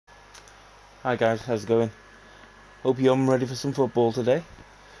Hi guys, how's it going? Hope you're ready for some football today.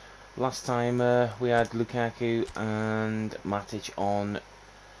 Last time we had Lukaku and Matic on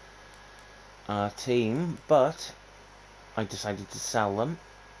our team, but I decided to sell them,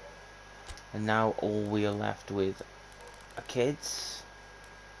 and now all we are left with are kids.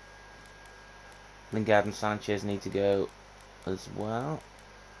 Lingard and Sanchez need to go as well.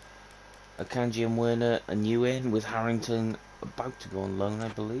 Akanji and Werner are new in, with Harrington about to go on loan, I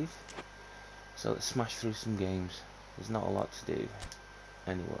believe. So let's smash through some games. There's not a lot to do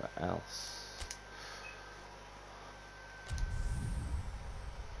anywhere else.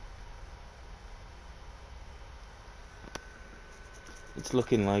 It's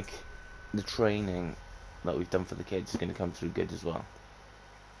looking like the training that we've done for the kids is going to come through good as well.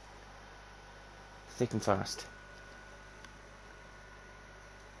 Thick and fast.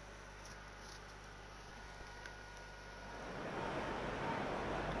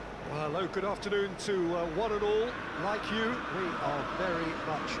 Well, hello, good afternoon to one and all. Like you, we are very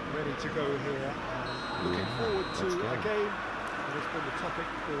much ready to go here and looking forward to a game that has been the topic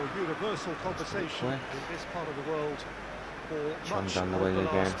for universal conversation in this part of the world for much of the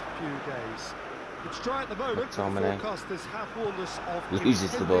last few days. It's dry at the moment, but the forecasters have warned us of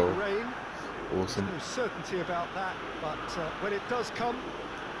loses the ball. Rain. Awesome. There's no certainty about that, but when it does come,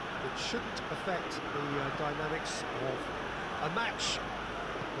 it shouldn't affect the dynamics of a match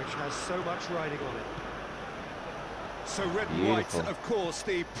which has so much riding on it. So red and white, of course,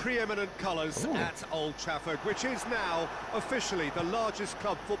 the preeminent colours at Old Trafford, which is now officially the largest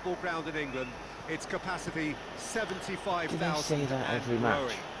club football ground in England. Its capacity 75,000. Do they say that every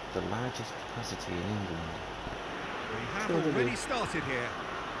match? The largest capacity in England. We have already started here.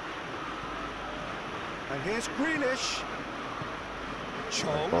 And here's Grealish.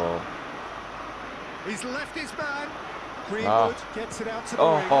 Chong. He's left his man. Greenwood gets it out to the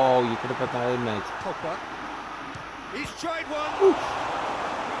ring. Oh, you could have put that in, mate. Pogba. He's tried one.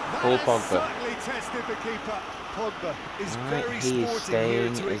 Paul That Pogba. certainly tested the keeper. Pogba is very he is sporting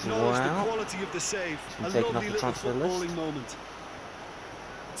here staying to as acknowledge well. the quality of the save. A Taken lovely off the little transfer footballing list. moment.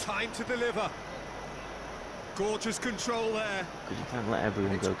 Time to deliver. Gorgeous control there. Because you can't let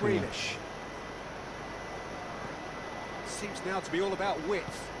everyone go, can you? Grealish. Seems now to be all about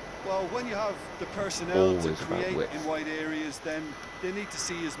width. Well, when you have the personnel Always to about create width. in wide areas, then they need to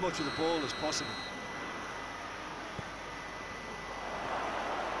see as much of the ball as possible.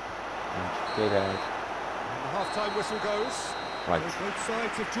 Get out. And the half-time whistle goes. Right. Both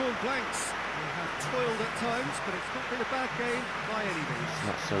sides have drawn blanks. They have toiled at times, but it's not been a bad game by any means.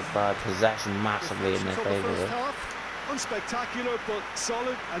 Not so bad. Possession massively in their favour. Unspectacular, but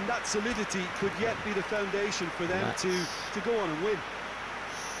solid, and that solidity could yet be the foundation for them to go on and win.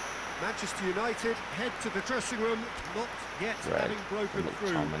 Manchester United head to the dressing room, not yet having broken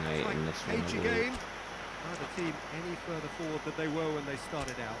through. Dominating this one. Cage again. Neither team any further forward than they were when they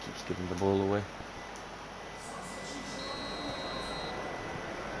started out. Keeps giving the ball away.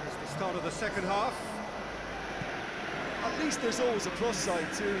 It's the start of the second half. At least there's always a plus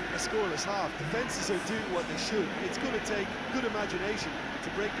side to a scoreless half. Defences are doing what they should. It's going to take good imagination to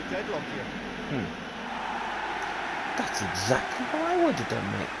break the deadlock here. That's exactly what I would have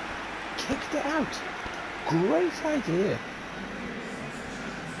done, mate. Kicked it out. Great idea.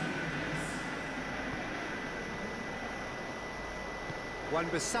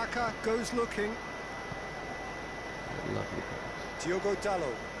 Wan-Bissaka goes looking. Lovely pass. Diogo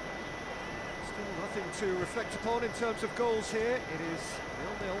Dalot. Still nothing to reflect upon in terms of goals here. It is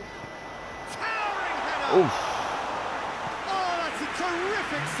 0-0. Towering header! Oof. Oh, that's a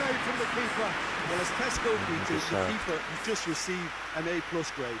terrific save from the keeper. Well, as Tesco features, the keeper has just received an A+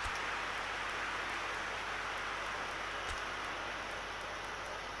 grade.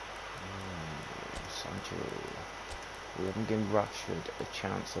 Sancho. We haven't given Rashford a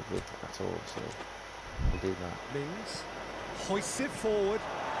chance of it at all, so we'll do that. Mings hoists it forward.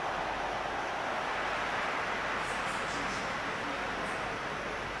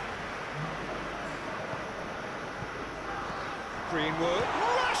 Greenwood.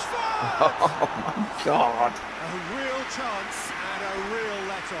 Rashford! Oh my God! A real chance and a real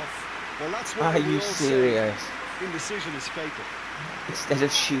let-off. Well, that's what Are you serious? Indecision is fatal. Instead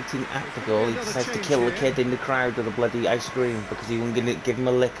of shooting at the goal, he decides to kill the kid in the crowd with a bloody ice cream because he wasn't going to give him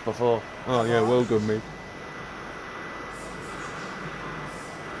a lick before. Oh yeah, well done, mate.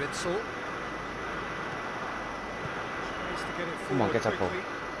 Witsel. Come on, get up, Paul.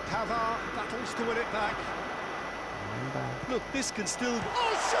 Pavard battles to win it back. Look, this can still...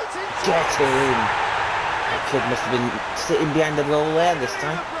 Oh, shooting! Get him! That kid must have been sitting behind the goal there this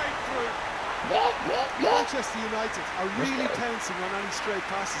time. Yes. Manchester United are really pouncing on any stray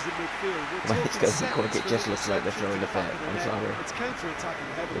passes in midfield. Well, We're it's talking going quick, it seconds just for looks like they're interception throwing to a the back fit. of the I'm net. sorry. It's counter-attacking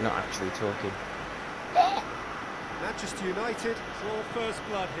heavily. They're not actually talking. Manchester United draw first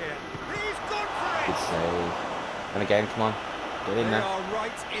blood here. He's gone for it! Good save. And again, come on. Get in They there. are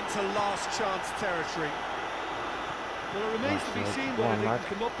right into last chance territory. Well, it remains to be Nice, seen go whether on, they lad.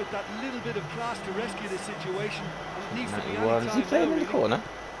 can come up with that little bit of class to rescue the situation. And it needs to be any 91. Is he time playing now, in the really. corner?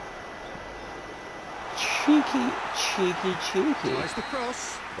 Cheeky. Tries the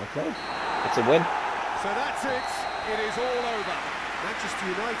cross. Okay. It's a win. So that's it. It is all over. Manchester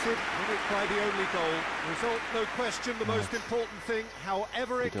United won it by the only goal. Result, no question, the most important thing,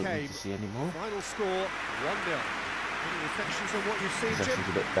 however We it don't need came. to see any more. Final score, 1-0. Any reflections on what you've seen, Jim? Possession's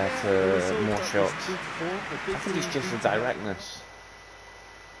a bit Yeah, the better, result more that was shots. true to form, a big I think it's team just the beating them. directness.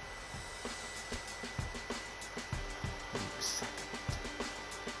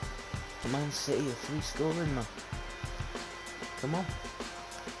 Man City are free scoring now. Come on.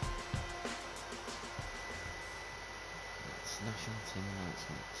 It's national team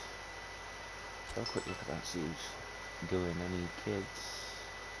announcement. Have a quick look at that. See who's going. Any kids?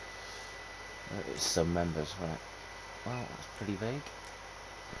 It's some members, right? Well, that's pretty vague.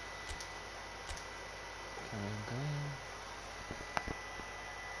 Carry on going.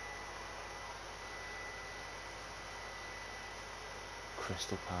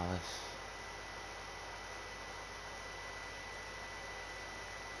 Crystal Palace.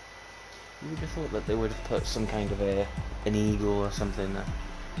 You would have thought that they would have put some kind of an eagle or something there.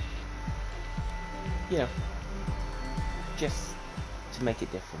 You know, just to make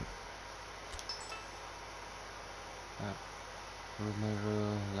it different.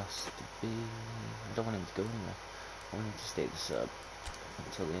 Romero last to be. I don't want him to go anywhere. I want him to stay the sub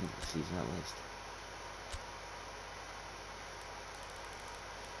until the end of the season at least.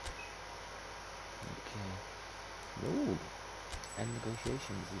 Okay. No. End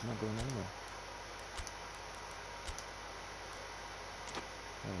negotiations. He's not going anywhere.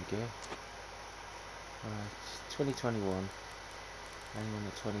 There we go. Alright. 2021. Anyone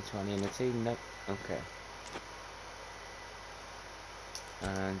at 2020 in the team? Nope. Okay.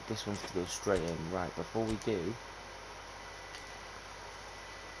 And this one's to go straight in. Right, before we do,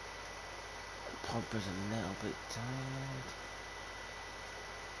 Pogba's a little bit tired.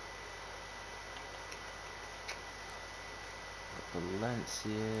 Got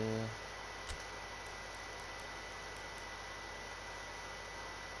Valencia.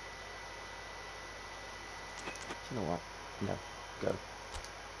 You know what? No, go.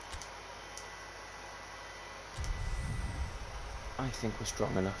 I think we're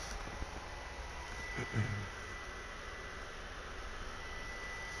strong enough.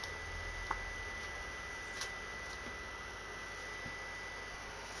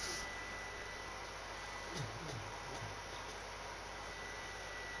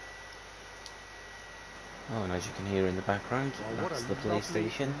 Oh, and as you can hear in the background, Well, that's the lovely,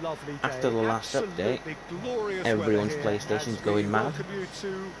 PlayStation. lovely day. After the last update, Absolutely glorious everyone's weather here PlayStation's as going we mad. welcome you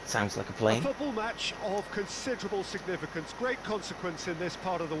to Sounds like a a plane. football match of considerable significance, great consequence in this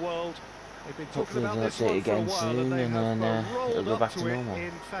part of the world. They've been talking Hopefully about they'll this update one for a again while, soon, and they and have then rolled it'll go up back to to it normal.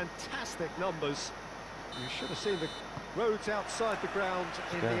 in fantastic numbers. You should have seen the roads outside the ground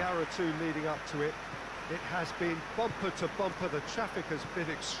in the hour or two leading up to it. It has been bumper to bumper. The traffic has been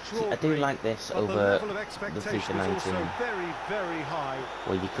See, extraordinary. I do like this but over the level of the expectation FIFA is also 19, very, very high.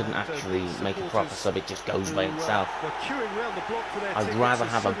 where you couldn't And, actually the make a proper supporters sub, it just goes by who, itself. were queuing round the block for their I'd tickets rather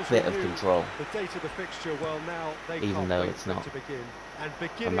as have a soon as bit we of knew control, the date of the fixture. Well, now they even can't though wait it's for it not to begin. And a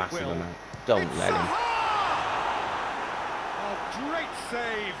begin it massive will. amount. Don't It's let him. Zaha! A great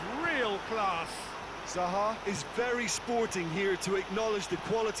save, real class. Zaha is very sporting here to acknowledge the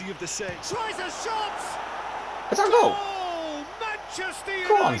quality of the save. Tries a shot. It's a goal! Oh, Manchester United!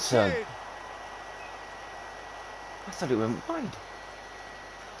 Go on, son. I thought it went wide.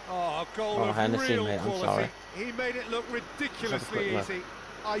 Oh, a goal Oh, of Hennessy, real mate, I'm quality. sorry. He made it look quick ridiculously look. easy.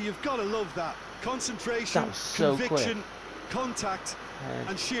 You've got to love that. Concentration, That was so conviction, contact,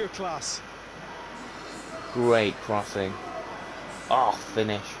 and sheer class. Great crossing. Oh,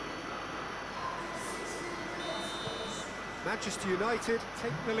 finish. Manchester United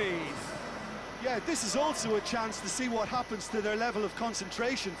take the lead. Yeah, this is also a chance to see what happens to their level of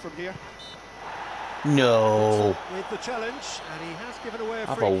concentration from here. No. With the challenge, and he has given away a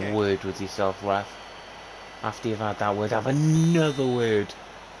Have free a kick. word with yourself, ref. After you've had that word, have another word.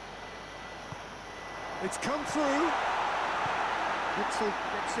 It's come through. Witzel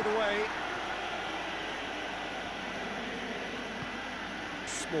gets it away.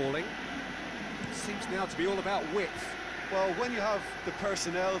 Smalling. Seems now to be all about width. Well, when you have the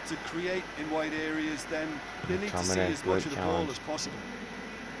personnel to create in wide areas, then they need to see as much of the ball as possible.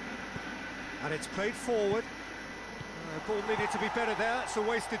 And it's played forward. The ball needed to be better there. It's a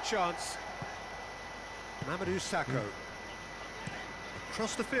wasted chance. Mamadou Sakho.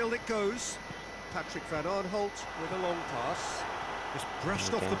 Across the field it goes. Patrick Van Aanholt with a long pass. Just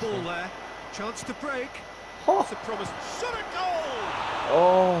brushed off the ball there. Chance to break. Oh. It's a promise. Shot a goal!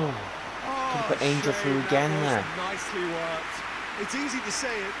 Oh! Could have put Angel through again there. Nicely worked. It's easy to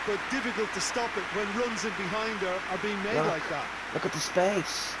say it, but difficult to stop it when runs in behind are being made like that. Look at the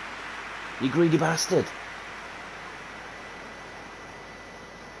space. You greedy bastard.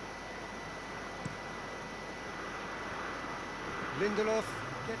 Lindelof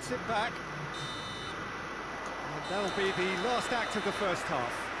gets it back. And that'll be the last act of the first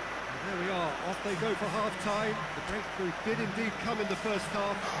half. And there we are, off they go for half-time. The breakthrough did indeed come in the first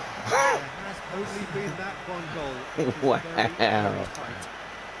half. There has only been that one goal. Wow. Very tight.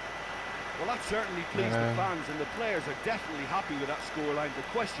 Well, that certainly pleased the fans, and the players are definitely happy with that scoreline. The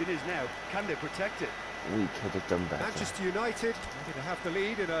question is now, can they protect it? We could have done better. Manchester United going to have the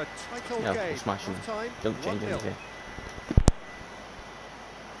lead in a tight old game. Smashing. Half-time, Don't change 1-0. anything.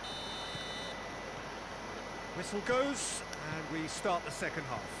 Whistle goes, and we start the second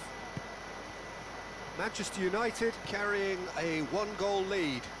half. Manchester United carrying a one-goal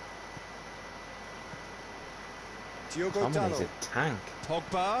lead. Diogo Tommy's Dalot. a tank.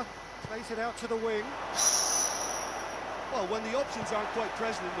 Pogba plays it out to the wing. Well, when the options aren't quite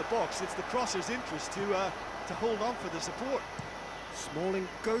present in the box, it's the crosser's interest to hold on for the support. Smalling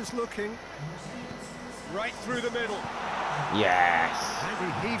goes looking. Right through the middle. Yes!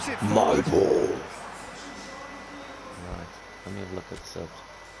 And he heaves it My forward. ball! Right, let me have a look at the subs.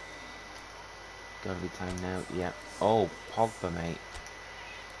 Gotta be time now, yeah. Oh, Pogba, mate.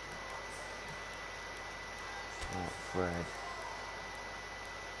 Oh, Fred.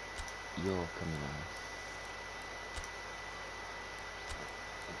 You're coming on.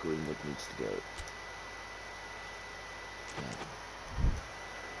 Greenwood needs to go. Yeah.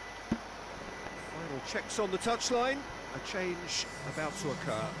 Final checks on the touchline. A change about to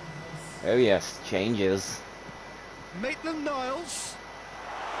occur. Oh yes, changes. Maitland-Niles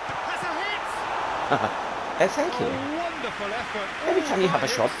has a hit. Thank you. A wonderful effort. Every time you have a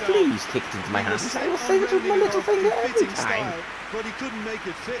shot, please kick it into my hands. I will save it with my little finger every time. Style, but he couldn't make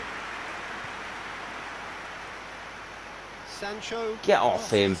it fit. Sancho Get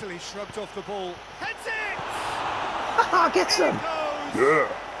off him. easily shrugged off the ball. Heads it! Haha, get some. Yeah.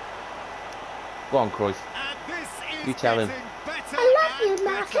 Go on, Cruyff. And this is You tell him. getting better I love and you,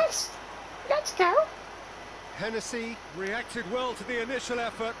 better. Marcus. Let's go. Hennessy reacted well to the initial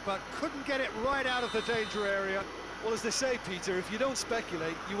effort, but couldn't get it right out of the danger area. Well, as they say, Peter, if you don't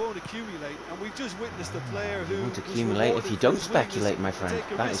speculate, you won't accumulate. And we've just witnessed a player who You won't was accumulate if rewarded you for don't his willingness speculate, my to friend.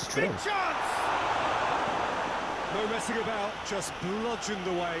 take a That is risk. true. Big chance! No messing about, just bludgeoned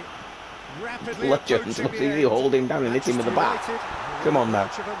away. Rapidly Legend, approaching look the at you end. hold him down and hit him with the bat. Manchester United Come on now.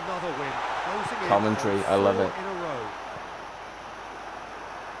 much of another win. Closing in Commentary, on I love 4 it. in a row.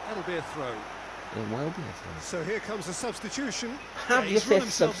 That'll be a throw. It will be a thing. So here comes a substitution. Have Yeah, your he's run fifth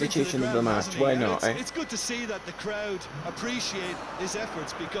himself into substitution of the ground, match. hasn't he? Why And not, eh? it's good to see that the crowd appreciate his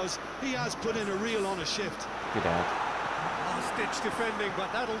efforts because he has put in a real honest shift. Good ad. Last-ditch defending,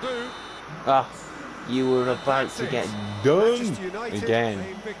 but that'll do. Ah, you were about to get done Manchester United again.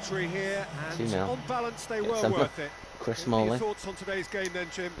 main victory here, and 2-0. on balance they Get were some. worth it. Chris What are your Smalling. thoughts on today's game then,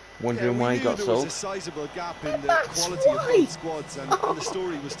 Jim? Wondering why he we got knew there was sold. a sizable gap in the That's quality of why. both squads, and the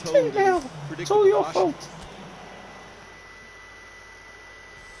story was told in 2-0. It's It's predictable all your fashion. fault.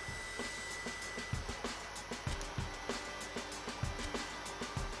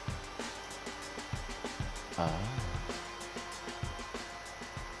 Ah.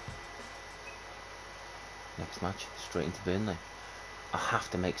 Next match, straight into Burnley. I have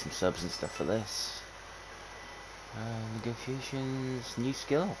to make some subs and stuff for this. Negotiations, new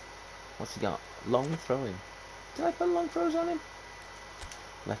skill. What's he got? Long throwing. Did I put long throws on him?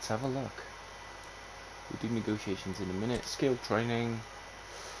 Let's have a look. We'll do negotiations in a minute. Skill training.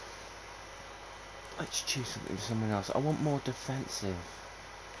 Let's choose something for someone else. I want more defensive.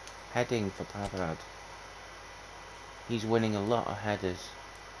 Heading for Pavard. He's winning a lot of headers.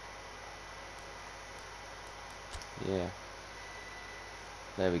 Yeah.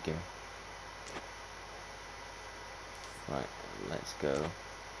 There we go. Right, let's go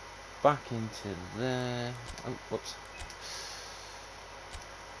back into there. Oh, whoops.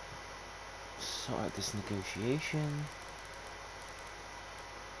 Sort out this negotiation.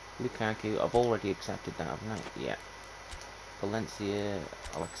 Lukaku, I've already accepted that, haven't I? Yeah. Valencia,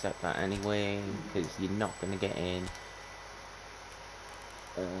 I'll accept that anyway, because you're not going to get in.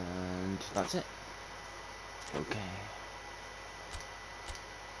 And that's it. Okay.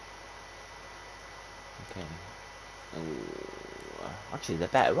 Okay. Oh, actually, they're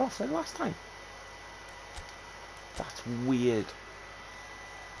better off than last time. That's weird.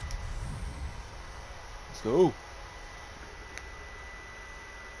 Let's go.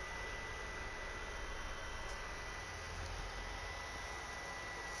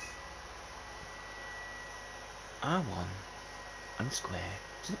 R1 and square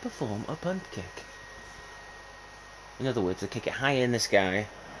to perform a punt kick. In other words, I kick it high in the sky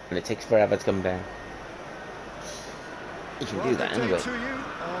and it takes forever to come down. You can do that anyway.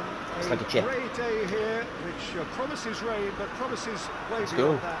 It's like a chip. Great day here, which promises rain, but promises way Let's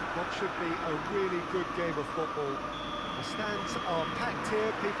beyond go. that. What should be a really good game of football. The stands are packed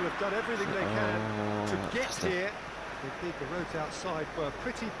here. People have done everything they can to get here. Indeed, the roads outside were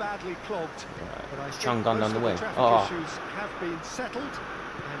pretty badly clogged, but I think most of the traffic issues have been settled.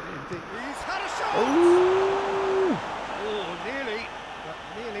 And indeed, he's had a shot. Oh, nearly, but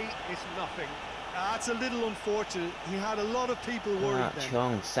nearly is nothing. That's a little unfortunate. He had a lot of people worried then.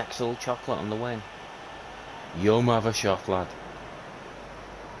 Chong, sexual chocolate on the wing. Yum, have a shot, lad.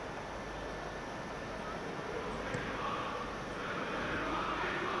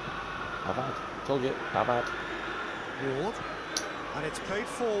 Pavard. Told you, Pavard. Ward. And it's played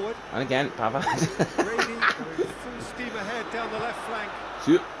forward. And again, Pavard. Brady going full steam ahead down the left flank.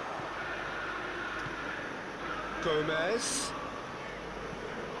 See you. Gomez.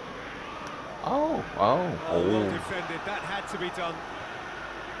 Oh. Well defended. That had to be done.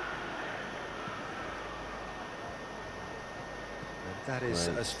 And that is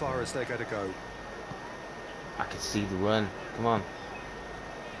Right. as far as they're going to go. I can see the run. Come on.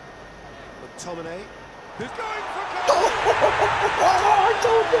 McTominay. Who's going for goal? I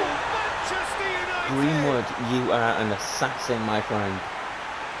told you. Manchester United. Greenwood, you are an assassin, my friend.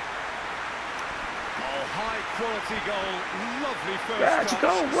 Oh, high quality goal. Lovely first Let's touch.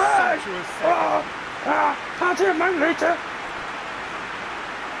 go, right. Sumptuous second. Can't hear man later.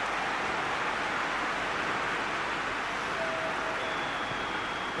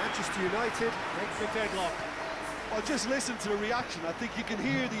 Manchester United make the deadlock. Well, just listen to the reaction. I think you can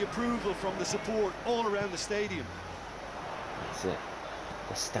hear the approval from the support all around the stadium. That's it.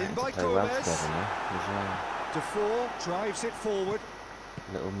 They're starting In to by play well Gomez. together now as well. Defoe drives it forward.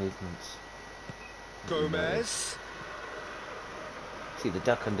 Little movements. Gomez. See the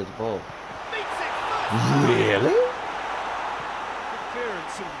duck under the ball. Beats it first. Really? Good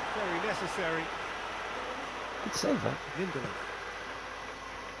clearance and very necessary. Good save, eh? Lindelof.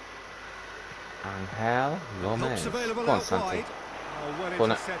 Angel Gomez. Helps available Go on, out Santi. wide. Oh, well Go on,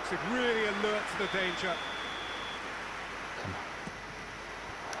 intercepted. Really alert to the danger.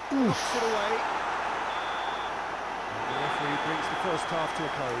 Knocks it away. The referee brings the first half to a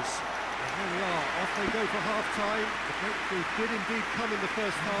close. And here we are. Off they go for half-time. The breakthrough did indeed come in the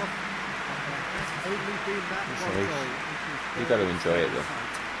first half. There has only been that one goal. You got to enjoy it though.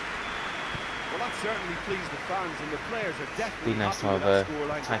 Well, that certainly pleased the fans, and the players are definitely Be nice to happy have with that a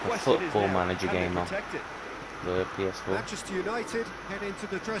scoreline. type The of question is football now, manager can they game on protect it? the PS4. Manchester United head into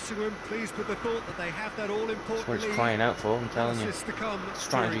the dressing room pleased with the thought that they have that That's all-important what it's lead. crying out for, I'm telling you. Assists to come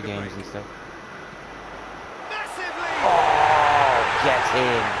Strategy during the games break. and stuff. Massive lead! Oh, get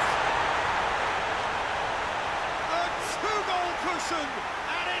in! A two-goal cushion,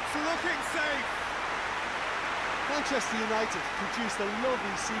 and it's looking safe. Manchester United produced a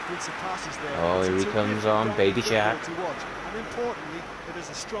lovely sequence of passes there. Oh, It's a here he terrific comes on, brand of Baby football Shark. to watch, and importantly, it is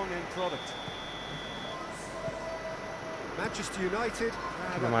a strong end product. Manchester United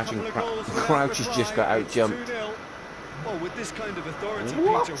have Can you a imagine couple of goals without Crouch has reply. just got It's out-jumped. 2-0. Well, with this kind of authority,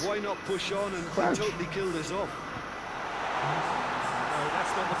 What? Peter, why not push on and Crouch. totally kill this off? No,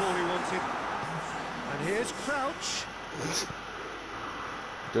 that's not the ball he wanted. And here's Crouch.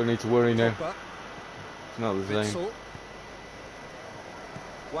 Don't need to worry now. Pogba. It's not the same. Witsel.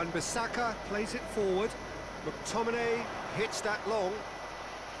 Wan-Bissaka plays it forward. McTominay hits that long.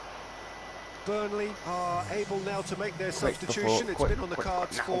 Burnley are able now to make their Quick, substitution. It's quick, been on the quick,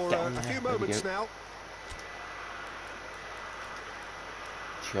 cards now, for get a in there. few There we moments go. now.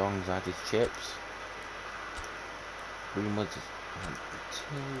 Chong's had his chips. Greenwood's had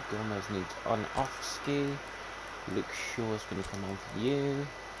two. Gomez needs on off ski. Luke Shaw's going to come on for you.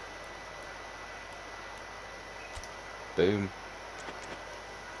 Boom.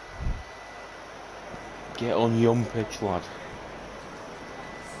 Get on your pitch, lad.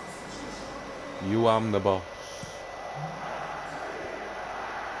 You am the boss.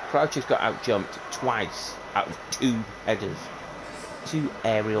 Crouch has got out-jumped twice out of two headers. Two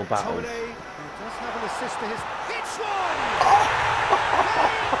aerial battles. McTominay, who does have an assist to his... Hits one!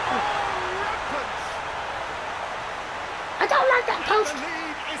 don't like that The post.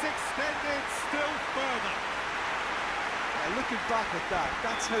 lead is extended still further. Looking back at that,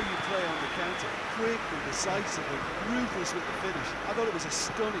 that's how you play on the counter. Quick and decisive and ruthless with the finish. I thought it was a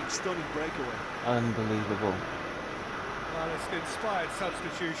stunning, stunning breakaway. Unbelievable. Well, it's an inspired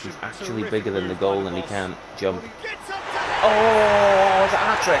substitution. He's actually Terrific bigger than the move by goal and he boss. can't jump. Well, he gets up to it. Oh, it's a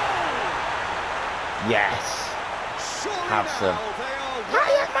hat-trick. Yes. Surely Have now some. they are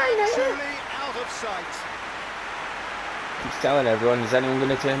Hiya, mate. truly out of sight. Keeps telling everyone, is anyone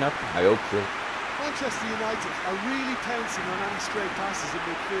going to turn up? I hope so. Manchester United are really pouncing on any stray passes in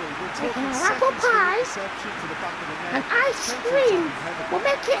midfield. We're talking Taking an second apple string pie reception to the back of the net. and ice Counter-attacking cream. heaven. We'll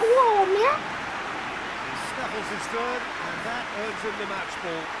make it warm, yeah? He snuffles his third, and that earns him the match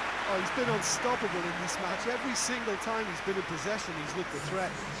ball. Oh, he's been unstoppable in this match. Every single time he's been in possession, he's looked a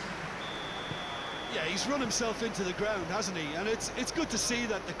threat. Yeah, he's run himself into the ground, hasn't he? And it's good to see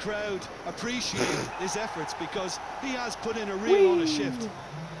that the crowd appreciate his efforts because he has put in a real honest shift.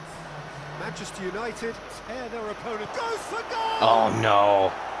 Manchester United tear their opponent. Goes for goal! Oh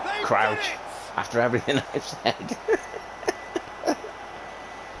no. They Crouch. did it! After everything I've said.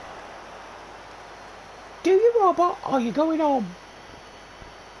 Do you, robot? Are you going home?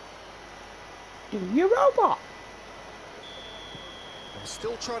 Do you, robot? I'm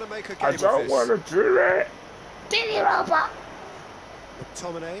still trying to make a game I of don't this. want to do it. Do you, robot?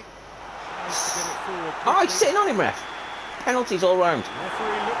 McTominay tries to get it forward Oh, quickly. he's sitting on him, ref. Penalties all round.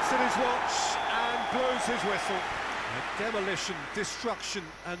 Referee looks at his watch and blows his whistle. Demolition, destruction,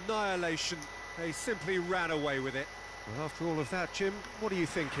 annihilation. They simply ran away with it. Well, after all of that, Jim, what are you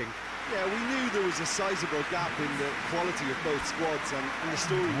thinking? Yeah, we knew there was a sizable gap in the quality of both squads, and the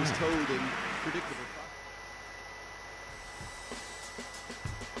story was told in predictable fashion.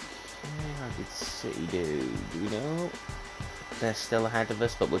 How did City do? Do we know? They're still ahead of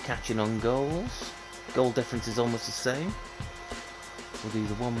us, but we're catching on goals. Goal difference is almost the same. We'll do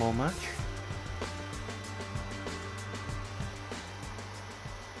the one more match.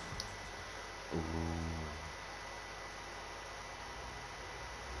 Ooh.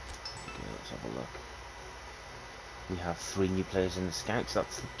 Okay, let's have a look. We have 3 new players in the scouts.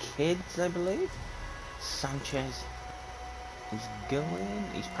 That's the kids, I believe. Sanchez is going.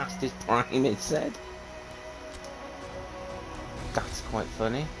 He's past his prime, it said. That's quite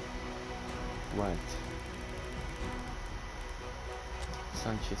funny. Right.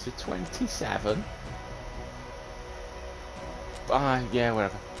 Sanchez for 27. Yeah,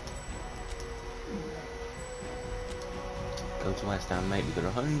 whatever. Go to West Ham, mate. We've got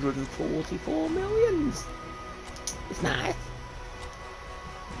 144 millions. It's nice.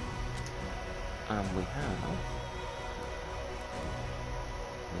 And we have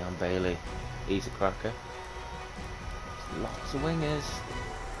Leon Bailey. He's a cracker. There's lots of wingers.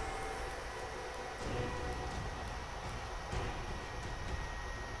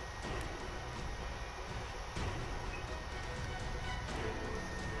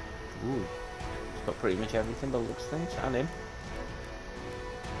 Ooh, he's got pretty much everything but looks things, and him.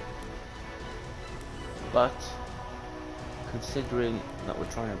 But considering that we're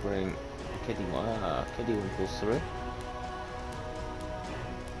trying to bring Kiddie Winkles through,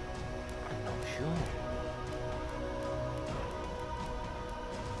 I'm not sure.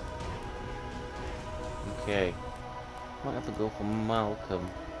 Okay, might have to go for Malcolm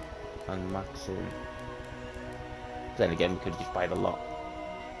and Maxim. Then again, we could just buy the lot.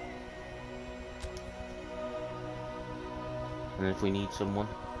 And if we need someone,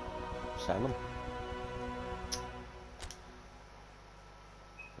 sell them.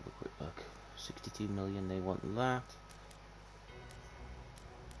 Have a quick look. 62 million, they want that.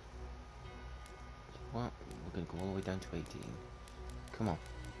 What? We're going to go all the way down to 18. Come on.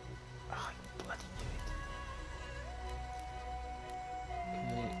 Ah, I bloody knew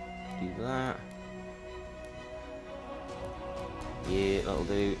it. Okay, do that. Yeah, that'll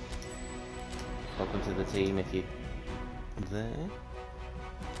do. Welcome to the team if you... There.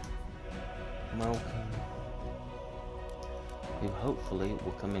 Malcolm, who hopefully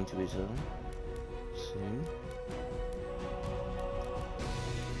will come into his own soon.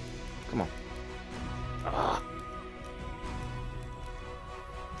 Come on. Ah.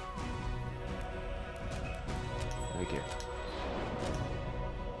 There we go.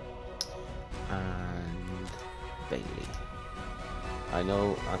 And Bailey. I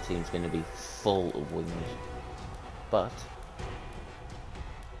know our team's going to be full of wingers, but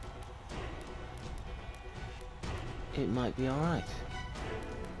it might be alright.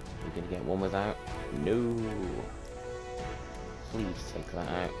 We're going to get one without. No. Please take that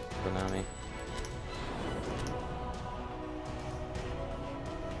out, Konami.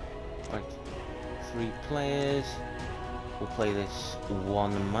 Right. 3 players. We'll play this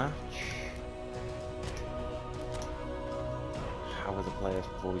one match. How are the players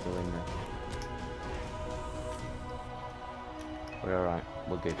before we go in there? We're alright,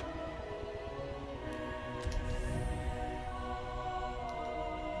 we're good.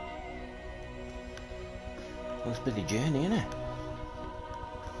 Must be the journey, innit?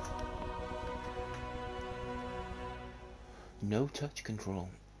 No touch control.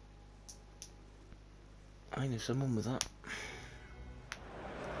 I know someone with that.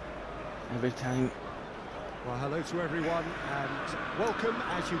 Every time. Well, hello to everyone and welcome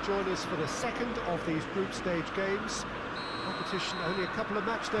as you join us for the second of these group stage games. Competition only a couple of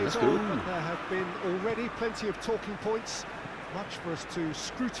match days on, but there have been already plenty of talking points. Much for us to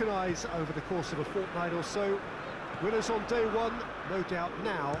scrutinise over the course of a fortnight or so. Winners on day one, no doubt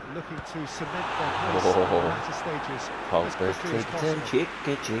now looking to cement their place in the latter stages as quickly as possible.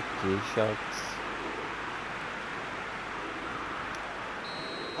 Cheeky shots.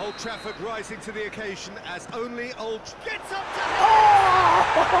 Old Trafford rising to the occasion as only Old gets up to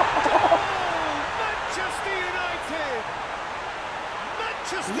Manchester United!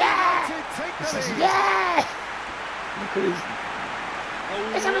 Manchester United take the lead! Yeah! Look at his... A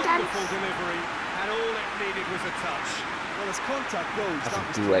wonderful delivery, and all it needed was a touch. Well, as contact goes, That's that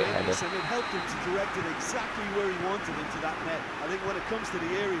was a great tremendous, header. and it helped him to direct it exactly where he wanted into that net. I think when it comes to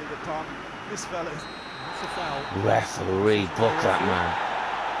the area of the palm, this fella... That's a foul. Referee, book that man.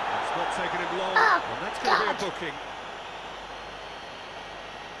 It's not taking him long, and that's going to be a booking.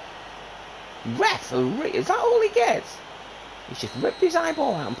 Referee, is that all he gets? He's just ripped his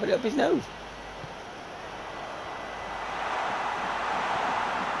eyeball out and put it up his nose.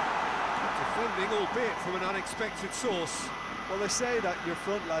 Defending, albeit from an unexpected source. Well, they say that your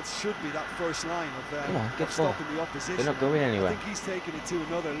front lads should be that first line Come on, get of stopping the opposition. They're not going anywhere. I think he's taken it to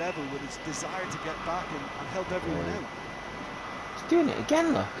another level with his desire to get back and help everyone out. He's doing it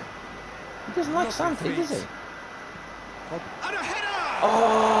again, look. He doesn't like Lovely something, does he? feet. And a header!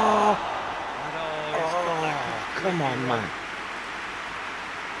 Oh! Oh, Come on, man.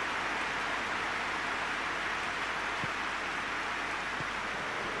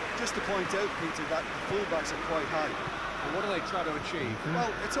 Just to point out, Peter, that the fullbacks are quite high. And what do they try to achieve? Well,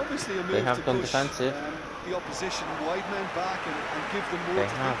 it's obviously a move They have to gone push defensive. The opposition wide men back and give them more They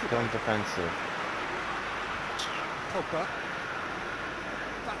to have think gone about. defensive. Pogba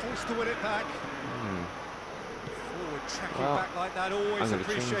battles to win it back. Hmm. Forward tracking Well, back like that, I'm always going to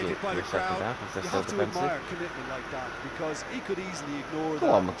change appreciated it by for the the second crowd. half if they're You still have to defensive. admire commitment like that, because he could easily ignore Go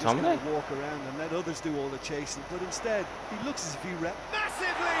that on, and just kind of McTominay. walk around and let others do all the chasing, but instead he looks as if he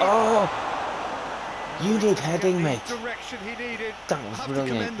Massively! Oh! You need heading, mate. Direction he needed. That I was have to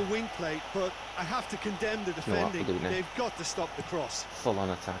brilliant. commend the wing plate, but I have to condemn the You know what, defending. we'll do it now. They've got to stop the cross. Full on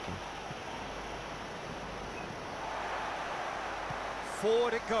attacking.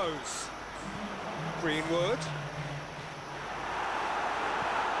 Forward it goes. Greenwood.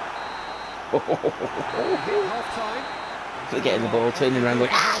 Half time. Keep getting the ball, turning around, going,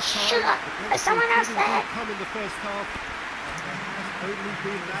 ah, shut up! There's someone else there! Come in the first half. There has only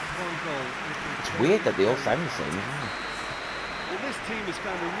been that one goal. It's weird that they all sound the same, isn't it? Well, this team has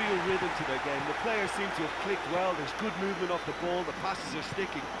found a real rhythm to their game. The players seem to have clicked well. There's good movement off the ball. The passes are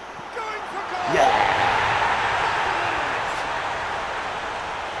sticking. Going for goal! Yeah!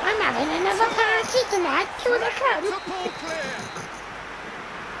 I'm having another party tonight. To the club. To ball clear.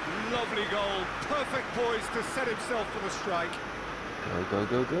 Lovely goal. Perfect poise to set himself for the strike. Go, go,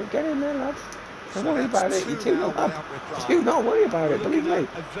 go, go. Get in there, lads. Don't So worry about that's it. You're 2 now 2-0 up. without reply. Do not worry about it, We're believe looking me.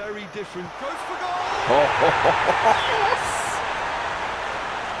 at a very different... Goes for goal!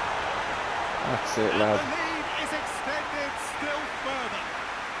 That's it, And lad. the lead is extended still further.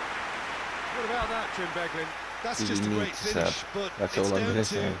 What about that, Jim Beglin? That's Do just we a need great to finish, sub? but That's it's all I'm down gonna to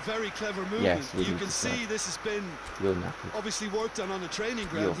say. very clever movement. Yes, we You need can to see sub. this has been You're knackered. obviously worked on the training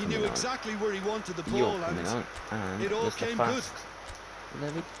You're ground. He knew coming on. exactly where he wanted the You're ball, coming on. And it all Mr. came Fast.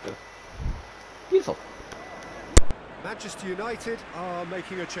 There we go. Beautiful. Manchester United are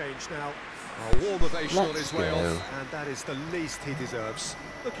making a change now. A warm ovation on Let's his way go. off, and that is the least he deserves.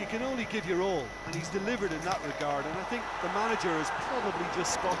 Look, you can only give your all, and he's delivered in that regard. And I think the manager has probably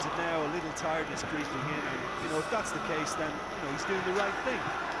just spotted now a little tiredness creeping in. And you know, if that's the case, then he's doing the right thing.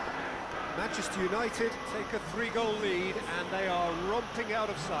 Manchester United take a 3-goal lead, and they are romping out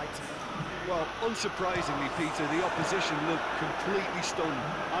of sight. Well, unsurprisingly, Peter, the opposition look completely stunned.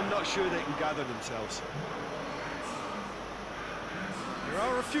 I'm not sure they can gather themselves. There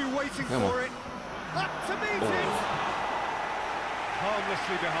are a few waiting Come for on. it. Up to meet it.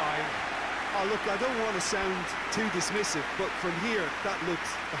 Harmlessly behind. Oh, look, I don't want to sound too dismissive, but from here, that looked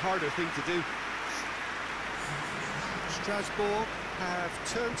the harder thing to do. Strasbourg have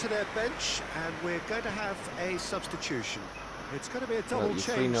turned to their bench, and we're going to have a substitution. It's going to be a double Well, you're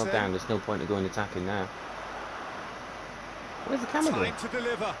change 3-0 then. down, there's no point in going attacking now. Where's the camera going? Time to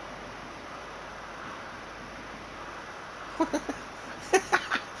deliver.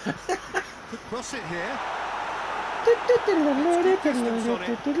 Could cross it here.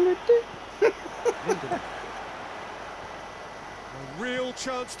 A real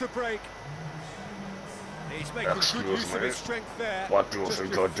chance to break. He's making good use of his strength there. What do you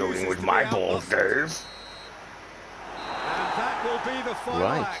think you're doing with my ball, Dave? And that will be the final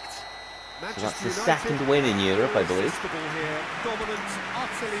act. So that's the second win in Europe, I believe. Here. Dominant,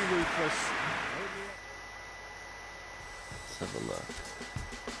 utterly ruthless. Let's have a look.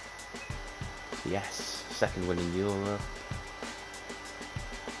 Yes, second win in Europe.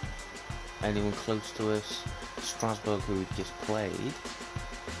 Anyone close to us? Strasbourg, who we just played.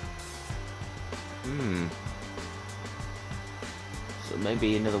 So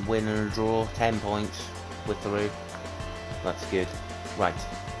maybe another win and a draw. 10 points. We're through. That's good. Right.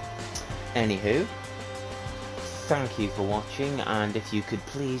 Anywho, thank you for watching, and if you could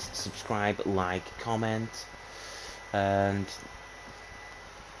please subscribe, like, comment, and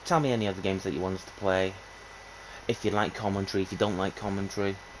tell me any other games that you want us to play. If you like commentary, if you don't like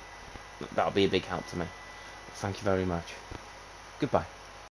commentary, that'll be a big help to me. Thank you very much. Goodbye.